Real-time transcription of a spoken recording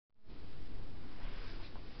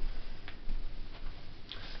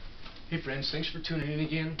Hey friends, thanks for tuning in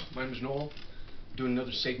again. My name is Noel. Doing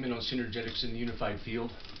another segment on synergetics in the unified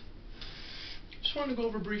field. Just wanted to go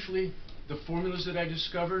over briefly the formulas that I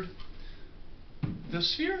discovered. The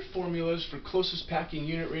sphere formulas for closest packing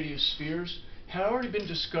unit radius spheres had already been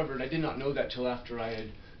discovered. I did not know that till after I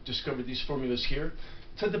had discovered these formulas here.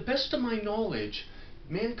 To the best of my knowledge,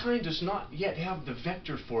 mankind does not yet have the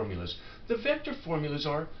vector formulas. The vector formulas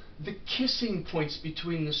are the kissing points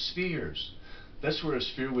between the spheres. That's where a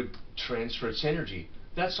sphere would transfer its energy.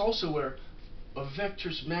 That's also where a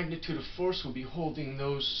vector's magnitude of force will be holding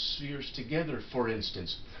those spheres together, for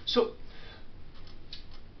instance. So,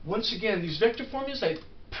 once again, these vector formulas, I'm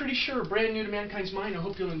pretty sure are brand new to mankind's mind. I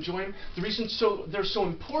hope you'll enjoy them. The reason they're so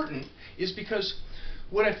important is because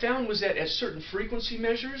what I found was that at certain frequency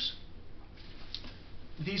measures,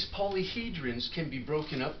 these polyhedrons can be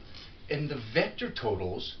broken up, and the vector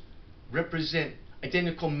totals represent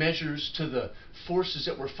identical measures to the forces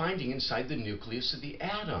that we're finding inside the nucleus of the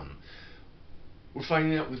atom. We're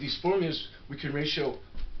finding out with these formulas we can ratio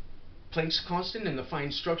Planck's constant and the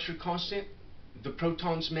fine structure constant, the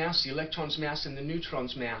proton's mass, the electron's mass, and the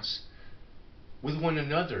neutron's mass with one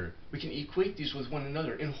another. We can equate these with one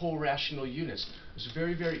another in whole rational units. It's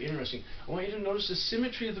very, very interesting. I want you to notice the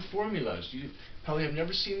symmetry of the formulas. You probably have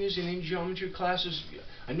never seen these in any geometry classes.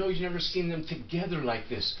 I know you've never seen them together like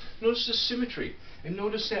this. Notice the symmetry, and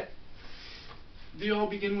notice that they all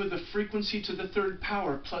begin with a frequency to the third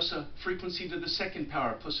power plus a frequency to the second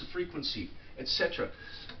power plus a frequency, etc.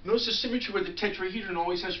 Notice the symmetry where the tetrahedron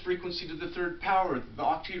always has frequency to the third power. The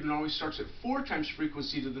octahedron always starts at 4 times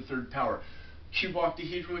frequency to the third power. Cube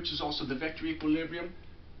octahedron, which is also the vector equilibrium,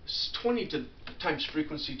 is 20 times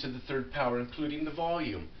frequency to the third power, including the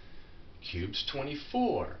volume. Cube's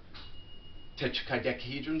 24.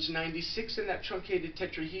 Tetrachedecahedron's 96, and that truncated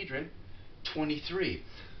tetrahedron, 23.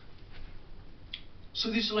 So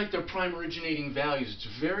these are like their prime originating values.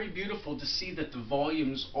 It's very beautiful to see that the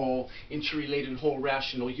volumes all interrelate in whole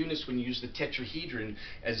rational units when you use the tetrahedron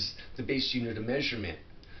as the base unit of measurement.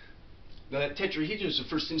 Now that tetrahedron is the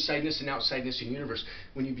first insideness and outsideness in the universe.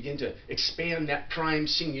 When you begin to expand that prime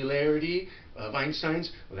singularity of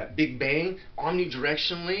Einstein's, or that Big Bang,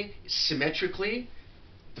 omnidirectionally, symmetrically,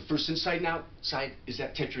 the first inside and outside is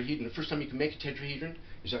that tetrahedron. The first time you can make a tetrahedron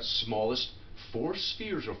is that smallest 4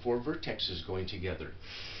 spheres or 4 vertexes going together.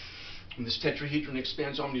 When this tetrahedron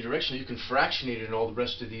expands omnidirectionally, you can fractionate it in all the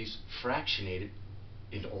rest of these,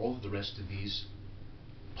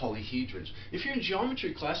 polyhedrons. If you're in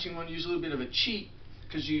geometry class, you want to use a little bit of a cheat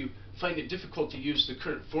because you find it difficult to use the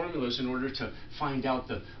current formulas in order to find out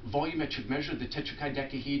the volumetric measure of the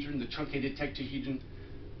tetrachedecahedron, the truncated tetrahedron,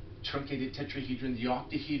 the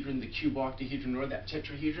octahedron, the cube octahedron, or that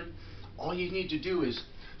tetrahedron. All you need to do is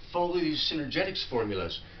follow these synergetics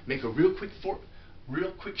formulas. Make a real quick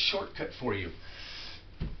shortcut for you.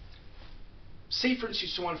 Say, for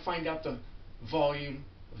instance, you want to find out the volume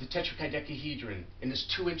of the tetrachedecahedron, and it's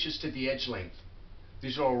 2 inches to the edge length.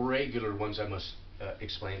 These are all regular ones, I must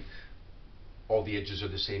explain. All the edges are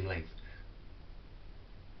the same length.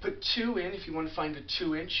 Put 2 in if you want to find a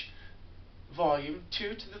 2-inch volume.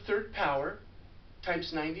 2 to the third power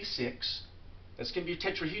times 96. That's going to be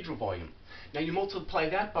your tetrahedral volume. Now you multiply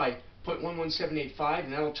that by 0.11785,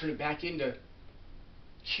 and that'll turn it back into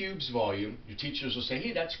cubes volume. Your teachers will say,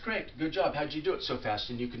 hey, that's correct. Good job. How'd you do it so fast?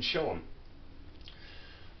 And you can show them.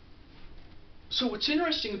 So what's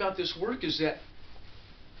interesting about this work is that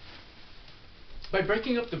by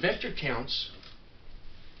breaking up the vector counts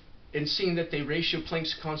and seeing that they ratio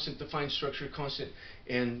Planck's constant, the fine structure constant,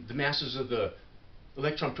 and the masses of the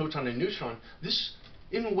electron, proton, and neutron, this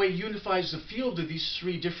in a way unifies the field of these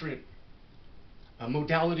 3 different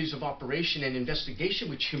modalities of operation and investigation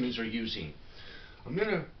which humans are using. I'm going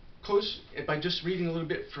to close by just reading a little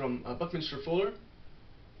bit from Buckminster Fuller.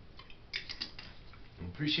 I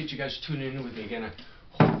appreciate you guys tuning in with me again.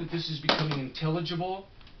 I hope that this is becoming intelligible.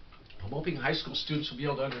 I'm hoping high school students will be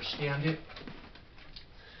able to understand it.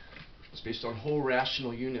 It's based on whole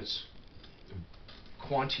rational units,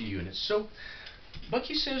 quantity units. So,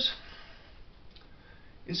 Bucky says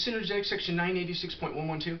in Synergetics section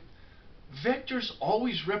 986.112, vectors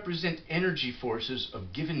always represent energy forces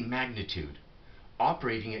of given magnitude,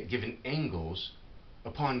 operating at given angles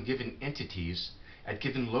upon given entities at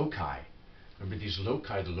given loci. Remember, these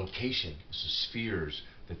loci, the location, is the spheres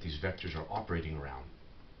that these vectors are operating around.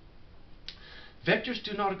 Vectors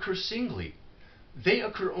do not occur singly. They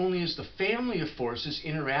occur only as the family of forces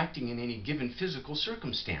interacting in any given physical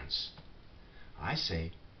circumstance. I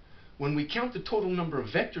say, When we count the total number of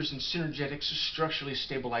vectors in synergetics of structurally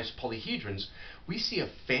stabilized polyhedrons, we see a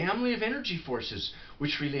family of energy forces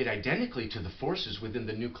which relate identically to the forces within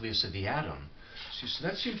the nucleus of the atom. See, so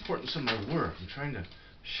that's the importance of my work. I'm trying to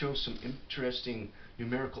show some interesting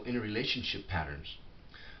numerical interrelationship patterns.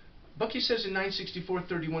 Bucky says in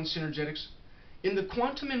 964.31 Synergetics, in the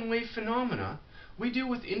quantum and wave phenomena, we deal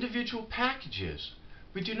with individual packages.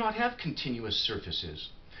 We do not have continuous surfaces.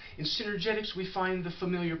 In synergetics, we find the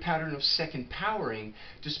familiar pattern of second powering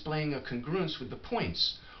displaying a congruence with the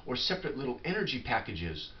points, or separate little energy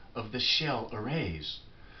packages, of the shell arrays.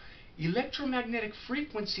 Electromagnetic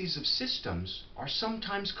frequencies of systems are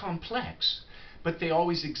sometimes complex, but they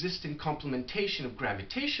always exist in complementation of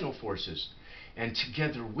gravitational forces, and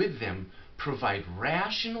together with them provide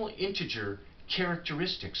rational integer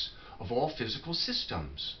characteristics of all physical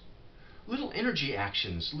systems. Little energy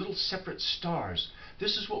actions, little separate stars.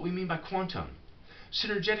 This is what we mean by quantum.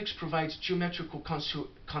 Synergetics provides geometrical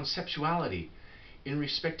conceptuality in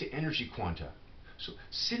respect to energy quanta. So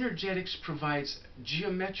synergetics provides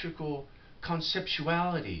geometrical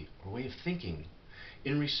conceptuality, or way of thinking,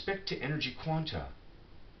 in respect to energy quanta.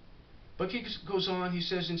 But he goes on, he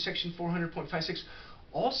says in section 400.56,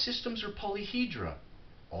 all systems are polyhedra.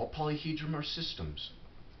 All polyhedra are systems.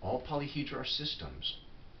 All polyhedra are systems.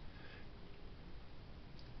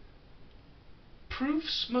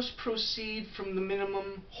 Proofs must proceed from the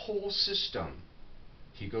minimum whole system.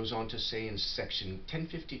 He goes on to say in section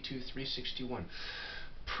 1052.361,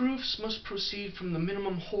 proofs must proceed from the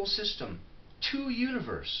minimum whole system to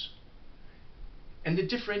universe, and the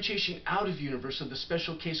differentiation out of universe of the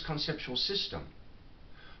special case conceptual system.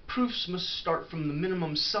 Proofs must start from the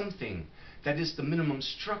minimum something, that is the minimum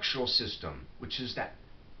structural system, which is that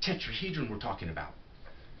tetrahedron we're talking about.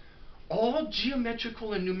 All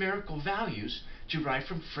geometrical and numerical values derive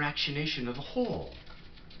from fractionation of the whole.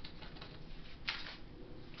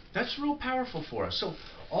 That's real powerful for us. So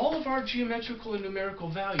all of our geometrical and numerical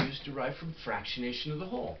values derive from fractionation of the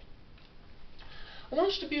whole. I want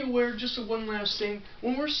us to be aware just of one last thing.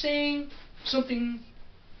 When we're saying something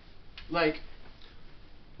like,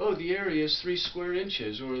 oh, the area is 3 square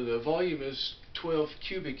inches, or the volume is 12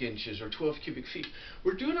 cubic inches, or 12 cubic feet,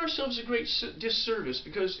 we're doing ourselves a great disservice,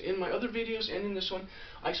 because in my other videos and in this one,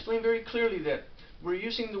 I explain very clearly that we're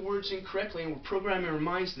using the words incorrectly, and we're programming our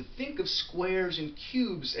minds to think of squares and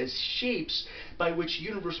cubes as shapes by which the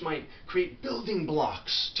universe might create building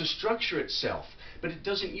blocks to structure itself. But it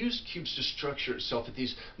doesn't use cubes to structure itself at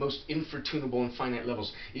these most infratunable and finite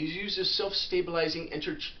levels. It uses self-stabilizing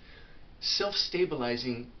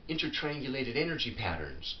intertriangulated energy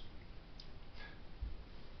patterns.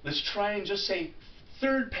 Let's try and just say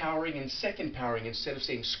third powering and second powering instead of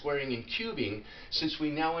saying squaring and cubing, since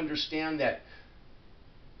we now understand that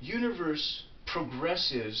universe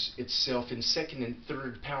progresses itself in second and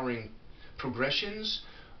third powering progressions,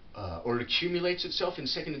 or it accumulates itself in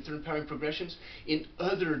second and third powering progressions in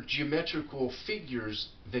other geometrical figures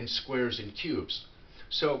than squares and cubes.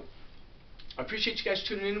 So I appreciate you guys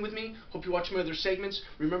tuning in with me. Hope you watch my other segments.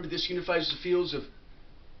 Remember, this unifies the fields of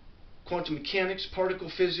quantum mechanics, particle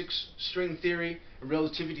physics, string theory, and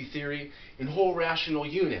relativity theory in whole rational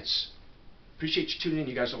units. Appreciate you tuning in,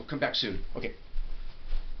 you guys. I'll come back soon. Okay.